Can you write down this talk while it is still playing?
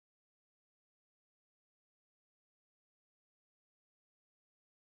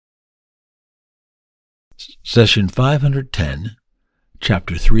Session 510,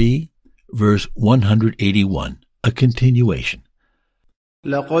 Chapter 3, Verse 181, a continuation.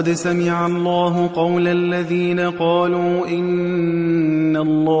 لقد سمع الله قول الذين قالوا إن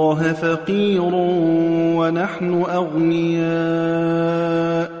الله فقير ونحن أغنياء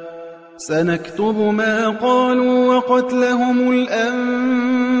سنكتب ما قالوا وقتلهم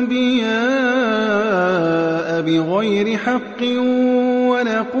الأنبياء بغير حق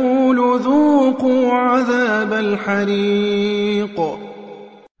ونقول ذوقوا عذاب الحريق.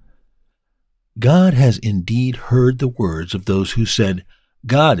 God has indeed heard the words of those who said,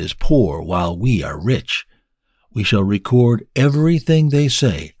 God is poor while we are rich. We shall record everything they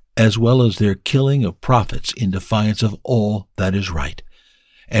say, as well as their killing of prophets in defiance of all that is right.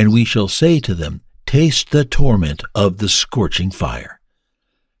 And we shall say to them, taste the torment of the scorching fire.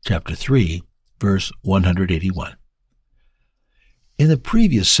 Chapter 3, verse 181. In the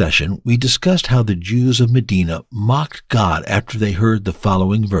previous session, we discussed how the Jews of Medina mocked God after they heard the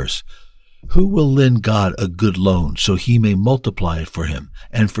following verse, Who will lend God a good loan so he may multiply it for him,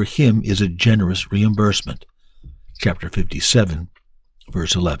 and for him is a generous reimbursement? Chapter 57,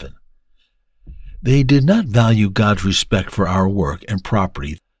 verse 11. They did not value God's respect for our work and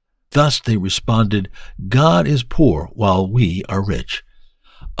property. Thus they responded, God is poor while we are rich.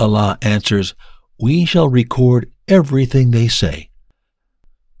 Allah answers, We shall record everything they say.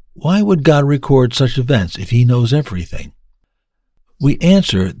 Why would God record such events if he knows everything? We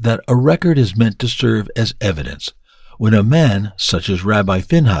answer that a record is meant to serve as evidence. When a man, such as Rabbi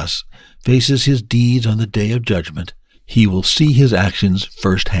Phinehas, faces his deeds on the day of judgment, he will see his actions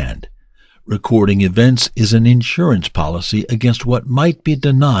firsthand. Recording events is an insurance policy against what might be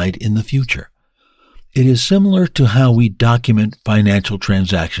denied in the future. It is similar to how we document financial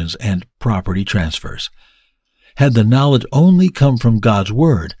transactions and property transfers. Had the knowledge only come from God's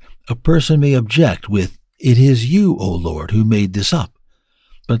word, a person may object with, It is you, O Lord, who made this up.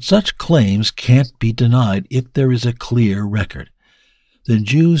 But such claims can't be denied if there is a clear record. The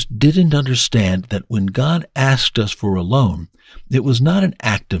Jews didn't understand that when God asked us for a loan, it was not an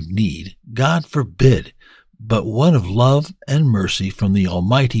act of need, God forbid, but one of love and mercy from the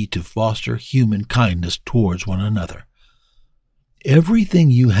Almighty to foster human kindness towards one another.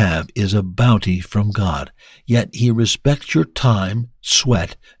 Everything you have is a bounty from God, yet He respects your time,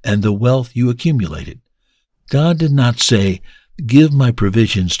 sweat, and the wealth you accumulated. God did not say, Give my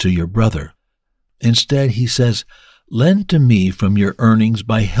provisions to your brother. Instead, He says, Lend to me from your earnings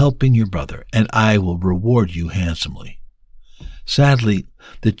by helping your brother, and I will reward you handsomely. Sadly,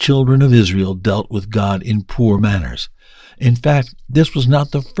 the children of Israel dealt with God in poor manners. In fact, this was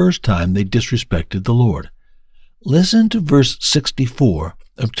not the first time they disrespected the Lord. Listen to verse 64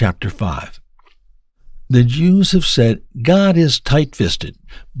 of chapter 5. The Jews have said, God is tight-fisted,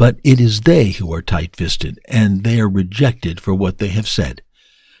 but it is they who are tight-fisted, and they are rejected for what they have said.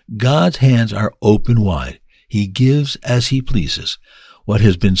 God's hands are open wide. He gives as He pleases. What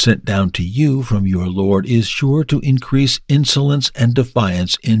has been sent down to you from your Lord is sure to increase insolence and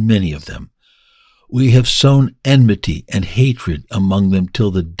defiance in many of them. We have sown enmity and hatred among them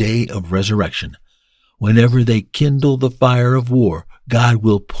till the day of resurrection. Whenever they kindle the fire of war, God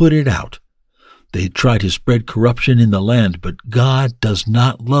will put it out. They try to spread corruption in the land, but God does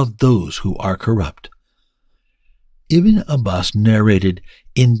not love those who are corrupt. Ibn Abbas narrated,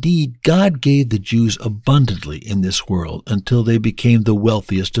 Indeed, God gave the Jews abundantly in this world until they became the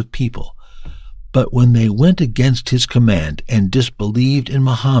wealthiest of people. But when they went against His command and disbelieved in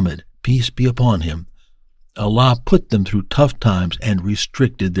Muhammad, peace be upon him, Allah put them through tough times and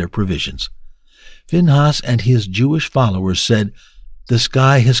restricted their provisions. Phinehas and his Jewish followers said, The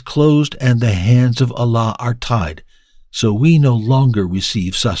sky has closed and the hands of Allah are tied, so we no longer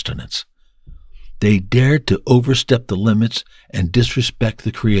receive sustenance. They dared to overstep the limits and disrespect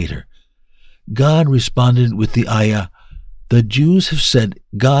the Creator. God responded with the ayah, The Jews have said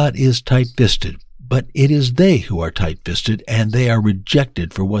God is tight-fisted, but it is they who are tight-fisted, and they are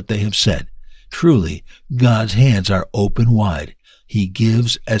rejected for what they have said. Truly, God's hands are open wide. He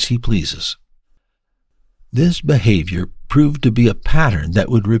gives as He pleases. This behavior proved to be a pattern that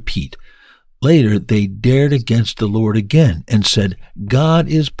would repeat. Later, they dared against the Lord again and said, God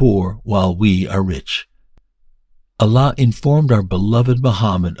is poor while we are rich. Allah informed our beloved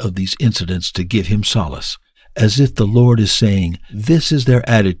Muhammad of these incidents to give him solace, as if the Lord is saying, This is their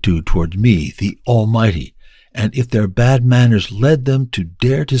attitude toward me, the Almighty, and if their bad manners led them to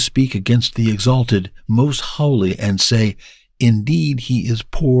dare to speak against the Exalted, Most Holy, and say, Indeed, He is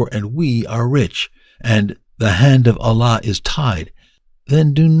poor and we are rich, and the hand of Allah is tied,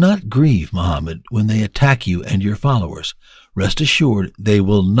 then do not grieve, Muhammad, when they attack you and your followers. Rest assured they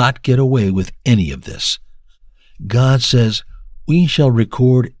will not get away with any of this. God says, "We shall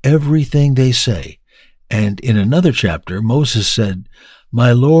record everything they say." And in another chapter, Moses said,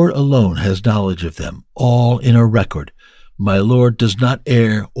 "My Lord alone has knowledge of them, all in a record. My Lord does not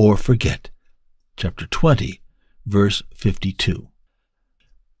err or forget." Chapter 20, verse 52.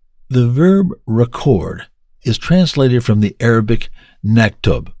 The verb record is translated from the Arabic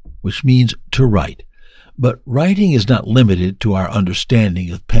naktub, which means to write. But writing is not limited to our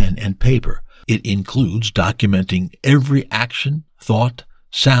understanding of pen and paper. It includes documenting every action, thought,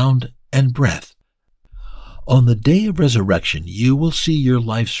 sound, and breath. On the day of resurrection, you will see your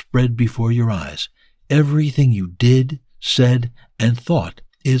life spread before your eyes. Everything you did, said, and thought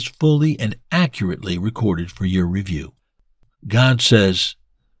is fully and accurately recorded for your review. God says,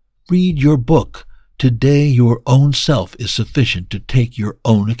 "Read your book. Today your own self is sufficient to take your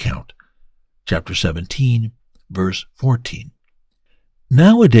own account." Chapter 17, verse 14.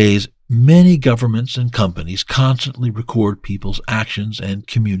 Nowadays, many governments and companies constantly record people's actions and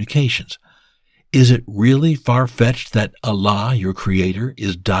communications. Is it really far-fetched that Allah, your Creator,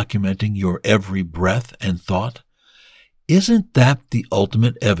 is documenting your every breath and thought? Isn't that the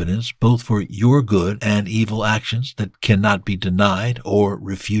ultimate evidence both for your good and evil actions that cannot be denied or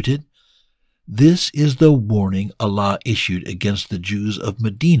refuted? This is the warning Allah issued against the Jews of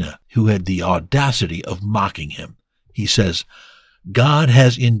Medina who had the audacity of mocking him. He says, "God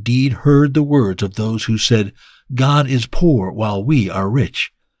has indeed heard the words of those who said, 'God is poor while we are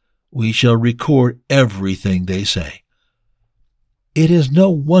rich.' We shall record everything they say." It is no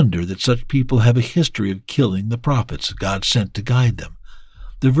wonder that such people have a history of killing the prophets God sent to guide them.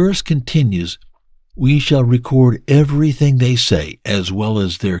 The verse continues, "We shall record everything they say, as well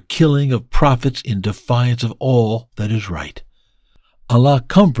as their killing of prophets in defiance of all that is right." Allah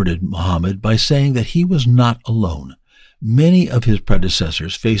comforted Muhammad by saying that he was not alone. Many of his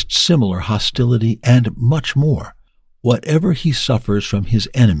predecessors faced similar hostility and much more. Whatever he suffers from his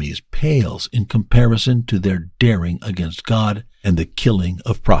enemies pales in comparison to their daring against God and the killing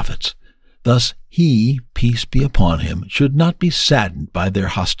of prophets. Thus he, peace be upon him, should not be saddened by their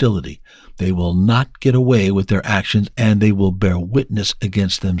hostility. They will not get away with their actions, and they will bear witness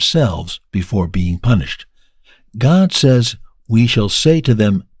against themselves before being punished. God says, "We shall say to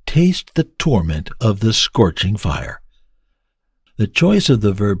them, 'Taste the torment of the scorching fire.'" The choice of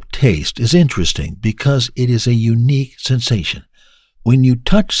the verb taste is interesting because it is a unique sensation. When you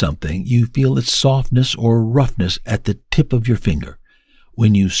touch something, you feel its softness or roughness at the tip of your finger.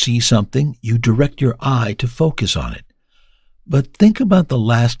 When you see something, you direct your eye to focus on it. But think about the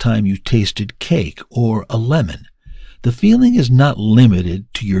last time you tasted cake or a lemon. The feeling is not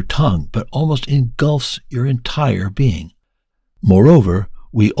limited to your tongue, but almost engulfs your entire being. Moreover,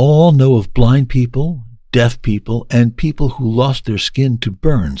 we all know of blind people, deaf people, and people who lost their skin to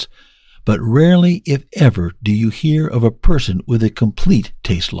burns, but rarely, if ever, do you hear of a person with a complete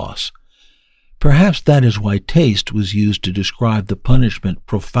taste loss. Perhaps that is why taste was used to describe the punishment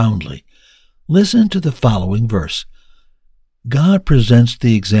profoundly. Listen to the following verse. God presents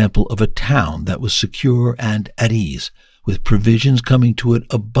the example of a town that was secure and at ease, with provisions coming to it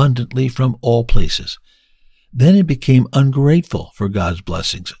abundantly from all places. Then it became ungrateful for God's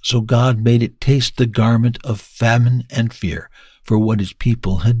blessings, so God made it taste the garment of famine and fear for what his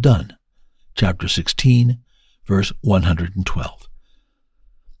people had done. Chapter 16, verse 112.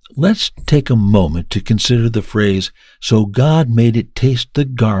 Let's take a moment to consider the phrase, "So God made it taste the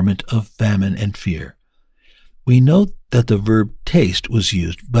garment of famine and fear." We note that the verb taste was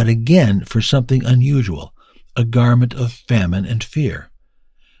used, but again for something unusual, a garment of famine and fear.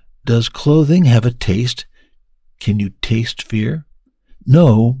 Does clothing have a taste? Can you taste fear?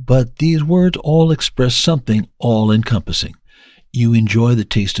 No, but these words all express something all-encompassing. You enjoy the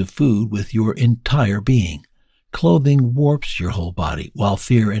taste of food with your entire being. Clothing warps your whole body, while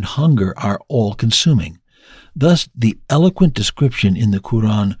fear and hunger are all-consuming. Thus, the eloquent description in the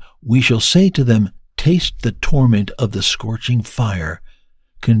Quran, "We shall say to them, 'Taste the torment of the scorching fire,'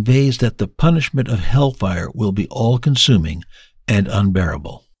 conveys that the punishment of hellfire will be all-consuming and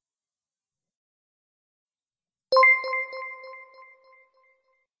unbearable.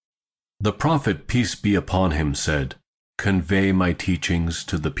 The Prophet, peace be upon him, said, "Convey my teachings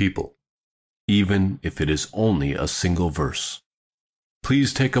to the people, even if it is only a single verse."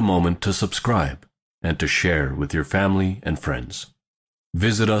 Please take a moment to subscribe and to share with your family and friends.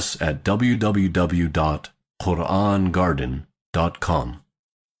 Visit us at www.QURANGARDEN.com.